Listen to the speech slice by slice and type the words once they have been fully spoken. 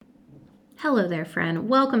Hello there, friend.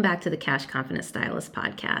 Welcome back to the Cash Confident Stylist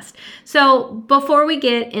podcast. So, before we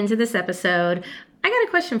get into this episode, I got a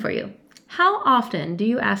question for you. How often do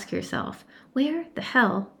you ask yourself, where the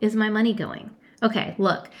hell is my money going? Okay,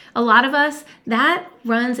 look, a lot of us, that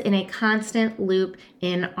runs in a constant loop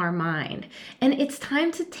in our mind. And it's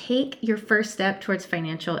time to take your first step towards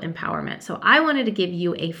financial empowerment. So I wanted to give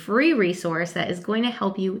you a free resource that is going to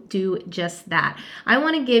help you do just that. I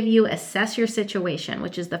want to give you Assess Your Situation,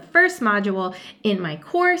 which is the first module in my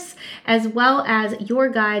course, as well as your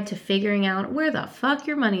guide to figuring out where the fuck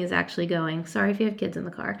your money is actually going. Sorry if you have kids in the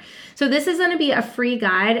car. So this is going to be a free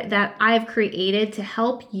guide that I've created to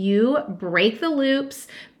help you break the loops,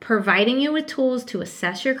 providing you with tools to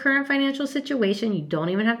assess your current financial situation. You don't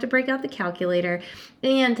even have to break out the calculator,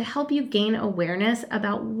 and to help you gain awareness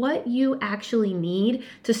about what you actually need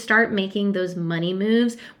to start making those money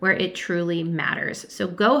moves where it truly matters. So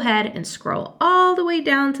go ahead and scroll all the way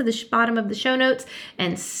down to the bottom of the show notes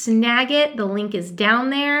and snag it. The link is down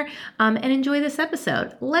there, and enjoy this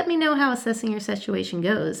episode. Let me know how assessing your situation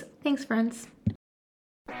goes. Thanks, friends.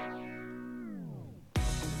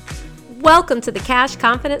 Welcome to the Cash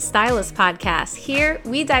Confident Stylist podcast. Here,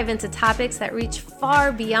 we dive into topics that reach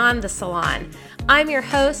far beyond the salon. I'm your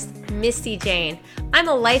host, Misty Jane. I'm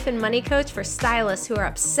a life and money coach for stylists who are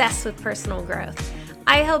obsessed with personal growth.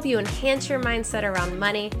 I help you enhance your mindset around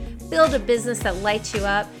money, build a business that lights you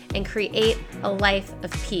up, and create a life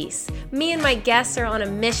of peace. Me and my guests are on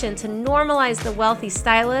a mission to normalize the wealthy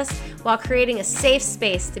stylist while creating a safe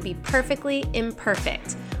space to be perfectly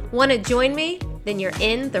imperfect. Want to join me? Then you're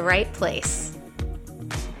in the right place.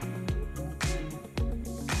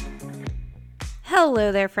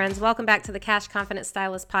 Hello there, friends. Welcome back to the Cash Confident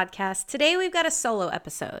Stylist podcast. Today we've got a solo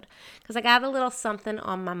episode because I got a little something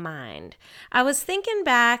on my mind. I was thinking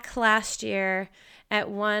back last year at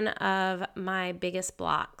one of my biggest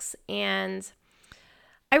blocks, and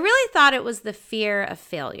I really thought it was the fear of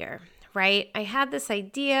failure, right? I had this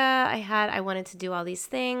idea, I wanted to do all these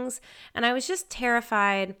things, and I was just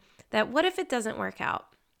terrified that what if it doesn't work out?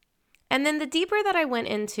 And then the deeper that I went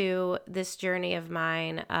into this journey of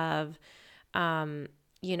mine of,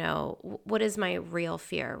 what is my real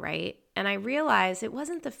fear, right? And I realized it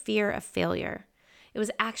wasn't the fear of failure. It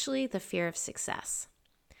was actually the fear of success.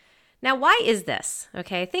 Now, why is this?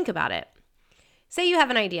 Okay, think about it. Say you have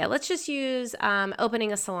an idea. Let's just use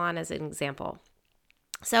opening a salon as an example.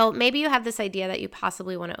 So maybe you have this idea that you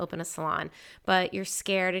possibly want to open a salon, but you're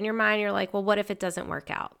scared in your mind. You're like, well, what if it doesn't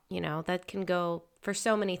work out? That can go for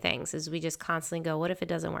so many things as we just constantly go, what if it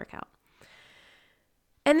doesn't work out?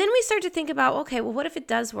 And then we start to think about, okay, well, what if it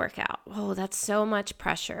does work out? Oh, that's so much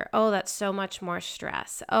pressure. Oh, that's so much more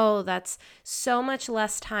stress. Oh, that's so much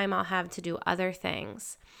less time I'll have to do other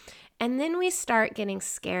things. And then we start getting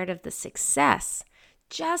scared of the success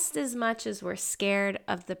just as much as we're scared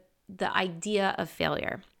of the idea of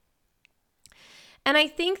failure. And I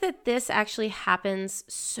think that this actually happens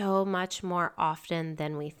so much more often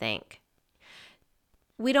than we think.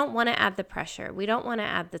 We don't want to add the pressure. We don't want to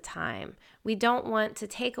add the time. We don't want to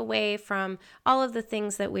take away from all of the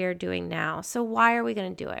things that we are doing now. So why are we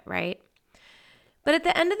going to do it, right? But at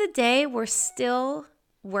the end of the day, we're still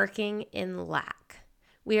working in lack.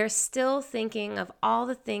 We are still thinking of all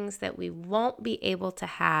the things that we won't be able to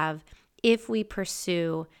have if we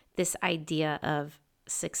pursue this idea of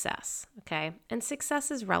success, okay? And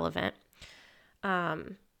success is relevant.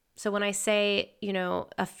 So when I say,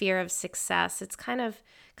 a fear of success, it's kind of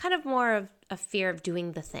more of a fear of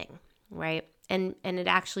doing the thing, right? And it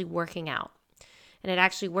actually working out. And it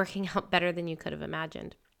actually working out better than you could have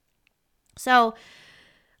imagined. So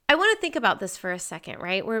I want to think about this for a second,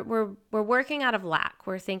 right? We're working out of lack.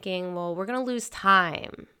 We're thinking, well, we're going to lose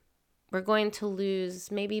time. We're going to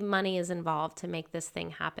lose, maybe money is involved to make this thing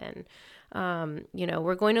happen.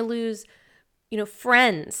 We're going to lose,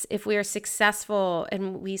 friends if we are successful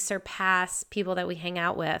and we surpass people that we hang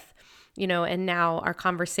out with, and now our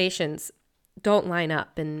conversations don't line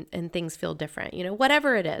up and things feel different,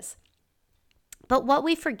 whatever it is. But what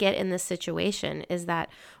we forget in this situation is that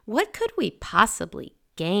what could we possibly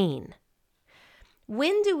gain?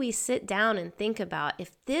 When do we sit down and think about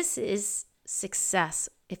if this is success,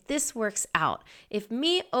 if this works out, if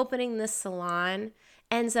me opening this salon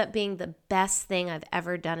ends up being the best thing I've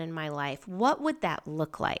ever done in my life, what would that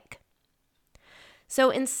look like? So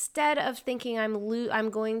instead of thinking I'm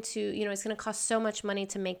going to, it's going to cost so much money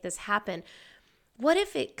to make this happen, what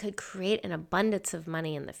if it could create an abundance of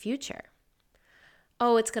money in the future?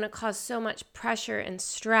 Oh, it's going to cause so much pressure and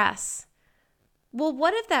stress. Well,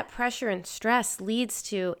 what if that pressure and stress leads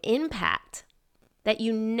to impact that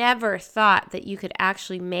you never thought that you could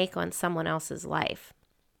actually make on someone else's life?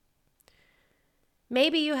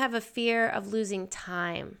 Maybe you have a fear of losing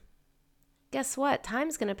time. Guess what?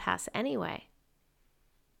 Time's going to pass anyway.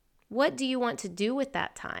 What do you want to do with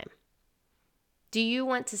that time? Do you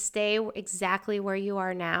want to stay exactly where you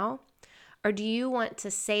are now? Or do you want to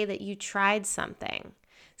say that you tried something?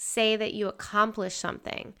 Say that you accomplished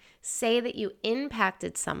something? Say that you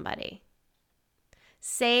impacted somebody?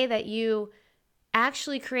 Say that you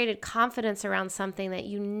actually created confidence around something that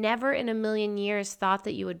you never in a million years thought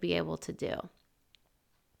that you would be able to do?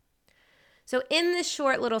 So in this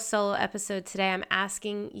short little solo episode today, I'm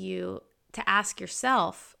asking you to ask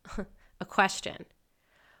yourself a question.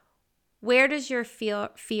 Where does your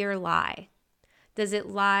fear lie? Does it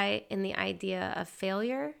lie in the idea of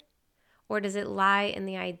failure, or does it lie in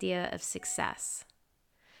the idea of success?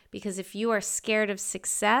 Because if you are scared of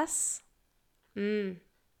success,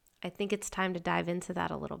 I think it's time to dive into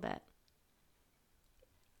that a little bit.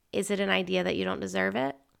 Is it an idea that you don't deserve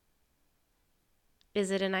it?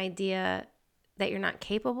 Is it an idea that you're not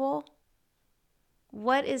capable?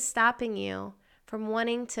 What is stopping you from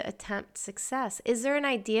wanting to attempt success? Is there an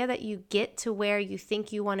idea that you get to where you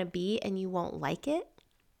think you want to be and you won't like it?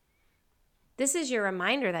 This is your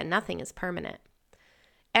reminder that nothing is permanent.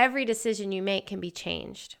 Every decision you make can be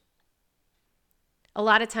changed. A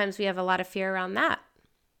lot of times we have a lot of fear around that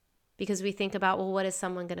because we think about, well, what is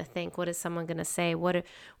someone going to think? What is someone going to say? What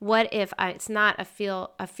if it's not a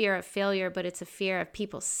fear of failure, but it's a fear of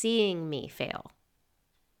people seeing me fail?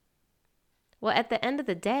 Well, at the end of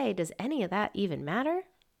the day, does any of that even matter?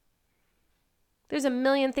 There's a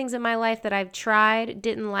million things in my life that I've tried,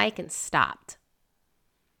 didn't like, and stopped.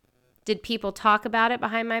 Did people talk about it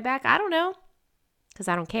behind my back? I don't know, because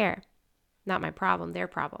I don't care. Not my problem, their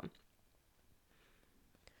problem.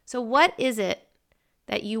 So what is it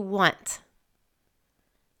that you want,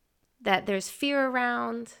 that there's fear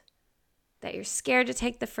around, that you're scared to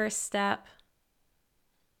take the first step?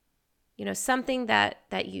 You know, something that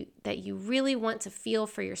you really want to feel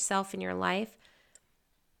for yourself in your life.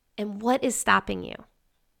 And what is stopping you?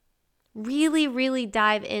 Really, really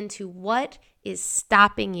dive into what is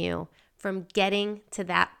stopping you from getting to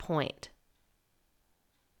that point.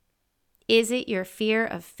 Is it your fear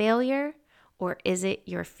of failure, or is it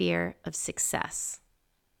your fear of success?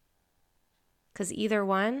 Because either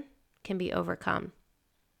one can be overcome.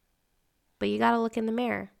 But you got to look in the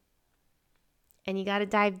mirror, and you got to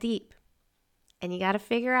dive deep. And you got to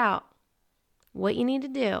figure out what you need to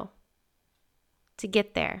do to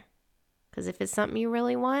get there. Because if it's something you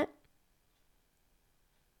really want,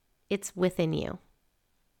 it's within you.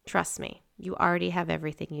 Trust me, you already have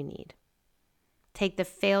everything you need. Take the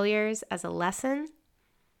failures as a lesson.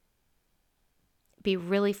 Be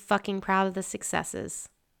really fucking proud of the successes.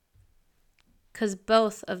 Because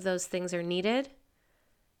both of those things are needed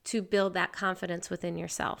to build that confidence within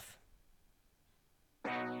yourself.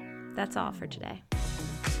 That's all for today.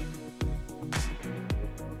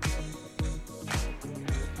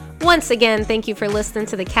 Once again, thank you for listening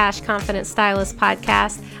to the Cash Confident Stylist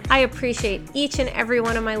podcast. I appreciate each and every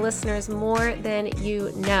one of my listeners more than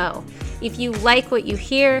you know. If you like what you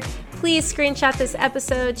hear, please screenshot this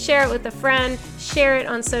episode, share it with a friend, share it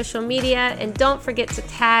on social media, and don't forget to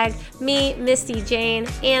tag me, Misty Jane,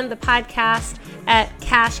 and the podcast at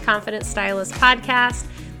Cash Confident Stylist Podcast.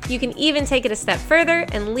 You can even take it a step further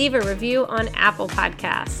and leave a review on Apple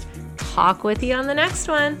Podcasts. Talk with you on the next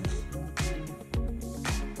one.